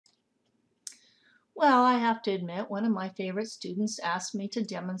Well, I have to admit, one of my favorite students asked me to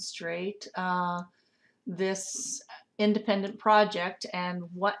demonstrate this independent project and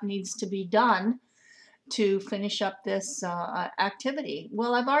what needs to be done to finish up this activity.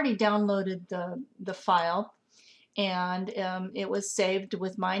 Well, I've already downloaded the file, and it was saved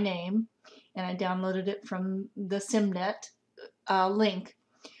with my name, and I downloaded it from the SimNet link.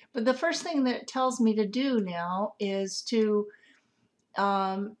 But the first thing that it tells me to do now is to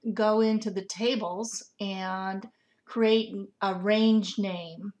go into the tables and create a range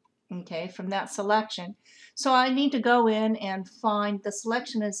name, okay, from that selection. So I need to go in and find, the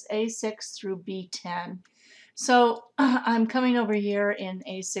selection is A6 through B10. So I'm coming over here in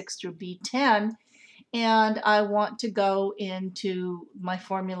A6 through B10, and I want to go into my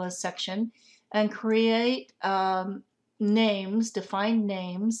formulas section and create names, define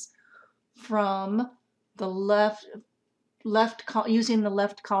names from the using the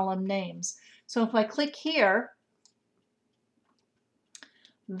left column names. So if I click here,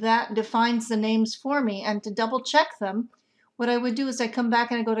 that defines the names for me, and to double check them, what I would do is I come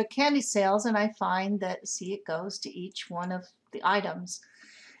back and I go to candy sales, and I find that, see, it goes to each one of the items.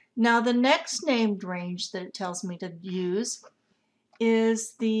 Now the next named range that it tells me to use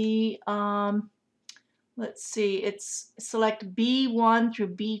is the let's see, it's select B1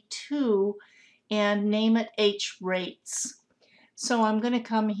 through B2 and name it H rates. So I'm going to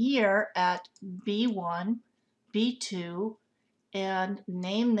come here at B1, B2, and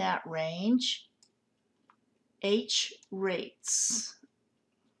name that range H rates.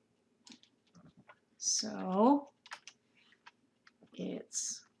 So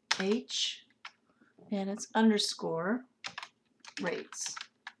it's H and it's underscore rates.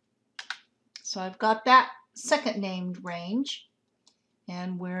 So I've got that second named range,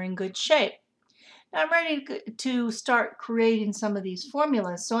 and we're in good shape. Now I'm ready to start creating some of these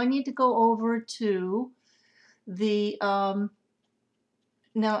formulas. So I need to go over to the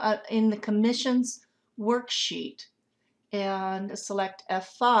in the commissions worksheet and select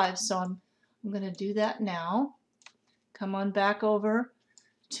F5. So I'm going to do that now. Come on back over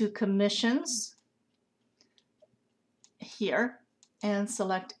to commissions here and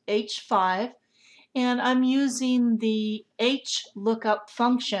select H5, and I'm using the HLookup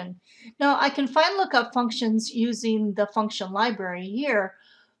function. Now I can find lookup functions using the function library here,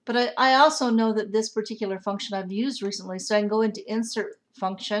 but I also know that this particular function I've used recently, so I can go into insert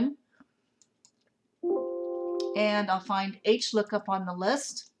function and I'll find HLookup on the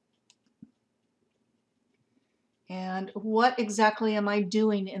list. And what exactly am I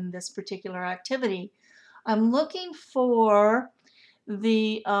doing in this particular activity? I'm looking for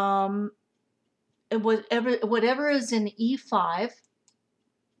the whatever is in E5,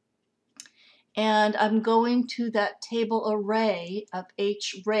 and I'm going to that table array of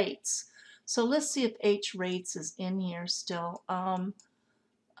H rates. So let's see if H rates is in here still.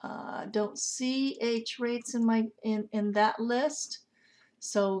 Don't see H rates in that list.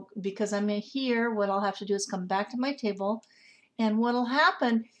 So because I'm in here, what I'll have to do is come back to my table, and what'll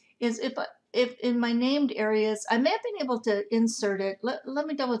happen is if in my named areas, I may have been able to insert it. Let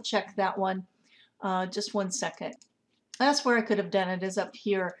me double check that one. Just one second. That's where I could have done it, is up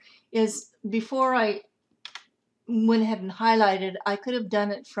here. Is before I went ahead and highlighted, I could have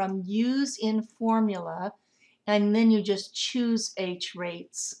done it from use in formula, and then you just choose H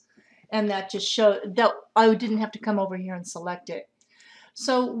rates, and that just showed that I didn't have to come over here and select it.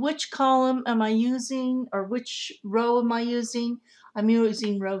 So which column am I using, or which row am I using? I'm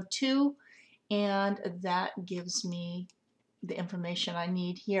using row 2, and that gives me the information I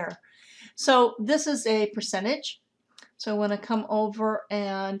need here. So this is a percentage. So I want to come over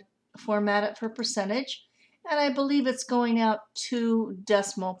and format it for percentage. And I believe it's going out 2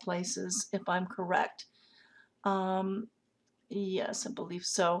 decimal places, if I'm correct. Yes, I believe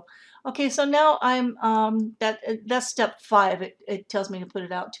so. Okay, so now I'm that's step 5. It tells me to put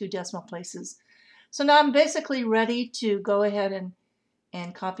it out 2 decimal places. So now I'm basically ready to go ahead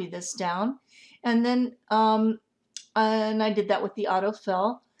and copy this down. And then and I did that with the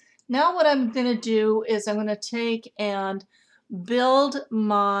autofill. Now what I'm going to do is I'm going to take and build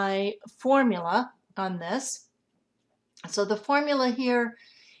my formula on this. So the formula here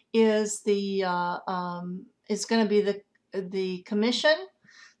is the is going to be the commission.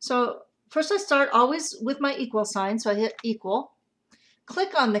 So first I start always with my equal sign, so I hit equal,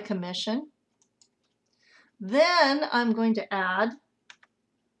 click on the commission, then I'm going to add,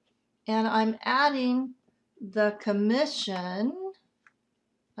 and I'm adding the commission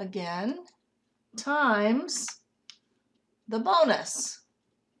again times the bonus.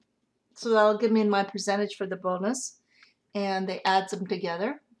 So that'll give me my percentage for the bonus, and they add them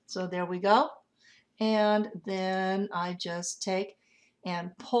together. So there we go. and then I just take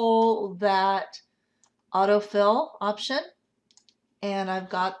and pull that autofill option, and I've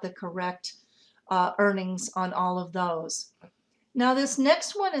got the correct earnings on all of those. Now this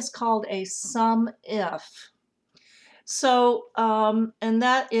next one is called a SumIf. So, and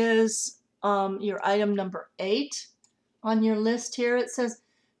that is your item number 8 on your list here. It says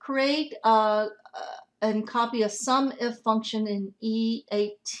create and copy a SumIf function in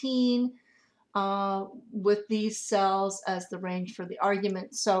E18 with these cells as the range for the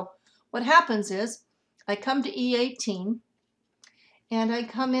argument. So what happens is I come to E18 and I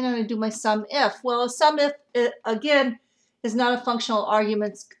come in and I do my SumIf. Well, a SumIf, again, is not a functional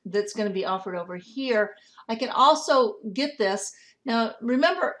argument that's going to be offered over here. I can also get this. Now,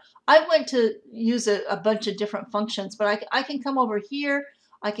 remember, I went to use a bunch of different functions, but I can come over here,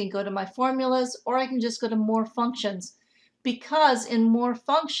 I can go to my formulas, or I can just go to more functions, because in more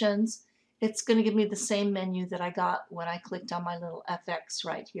functions, it's going to give me the same menu that I got when I clicked on my little FX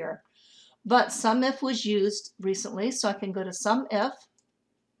right here. But SumIf was used recently, so I can go to SumIf.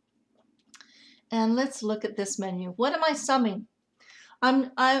 And let's look at this menu. What am I summing? I'm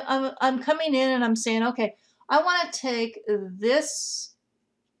coming in and I'm saying, okay, I want to take this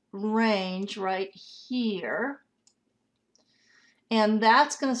range right here, and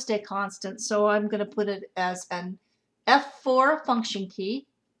that's going to stay constant. So I'm going to put it as an F4 function key,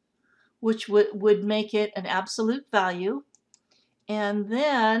 which would make it an absolute value. And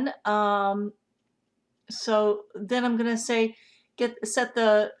then, so then I'm going to say, set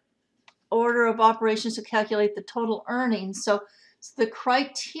the order of operations to calculate the total earnings. So the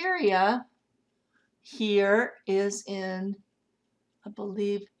criteria here is in, I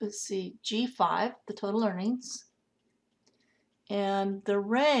believe, let's see, G5, the total earnings. And the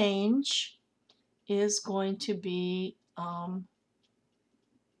range is going to be,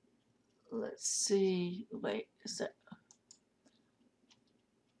 let's see, wait, is that?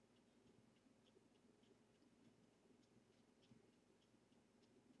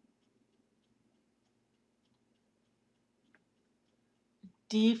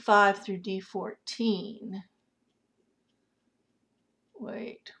 D5 through D14.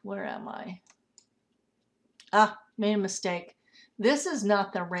 Wait, where am I? Ah, made a mistake. This is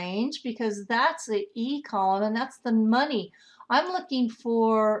not the range because that's the E column and that's the money. I'm looking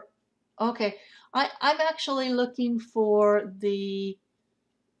for, okay, I'm actually looking for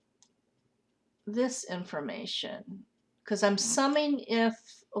this information because I'm summing if,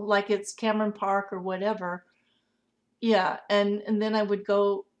 like it's Cameron Park or whatever. Yeah, and then I would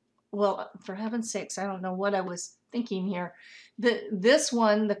go, well, for heaven's sakes, I don't know what I was thinking here. This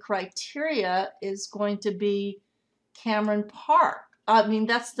one, the criteria is going to be Cameron Park. I mean,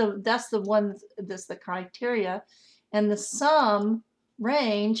 that's the one that's the criteria, and the sum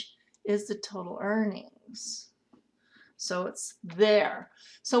range is the total earnings. So it's there.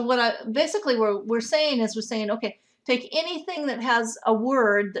 So what basically we're saying is okay, take anything that has a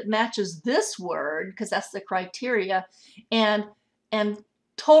word that matches this word, because that's the criteria, and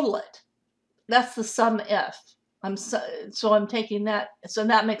total it. That's the SumIf. So I'm taking that, so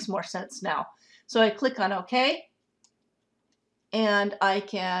that makes more sense now. So I click on OK, and I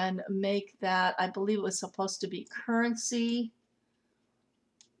can make that, I believe it was supposed to be currency,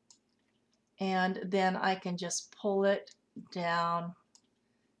 and then I can just pull it down,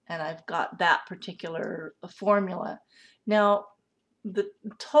 and I've got that particular formula. Now, the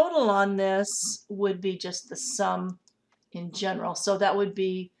total on this would be just the sum in general. So that would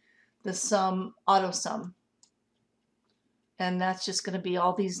be the sum, auto sum. And that's just going to be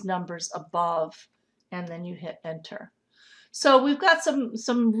all these numbers above, and then you hit enter. So we've got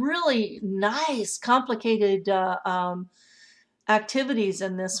some really nice, complicated activities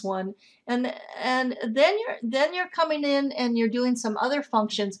in this one, and then you're coming in and you're doing some other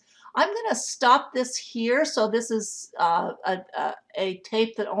functions. I'm going to stop this here. So this is a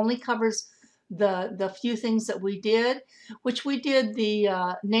tape that only covers the few things that we did, which we did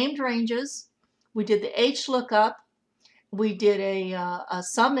the named ranges, we did the HLookup, we did a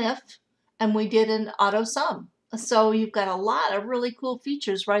SumIf, and we did an auto sum. So you've got a lot of really cool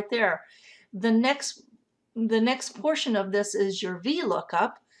features right there. The next portion of this is your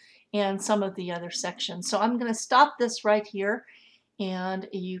VLOOKUP and some of the other sections. So I'm going to stop this right here, and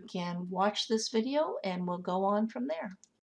you can watch this video and we'll go on from there.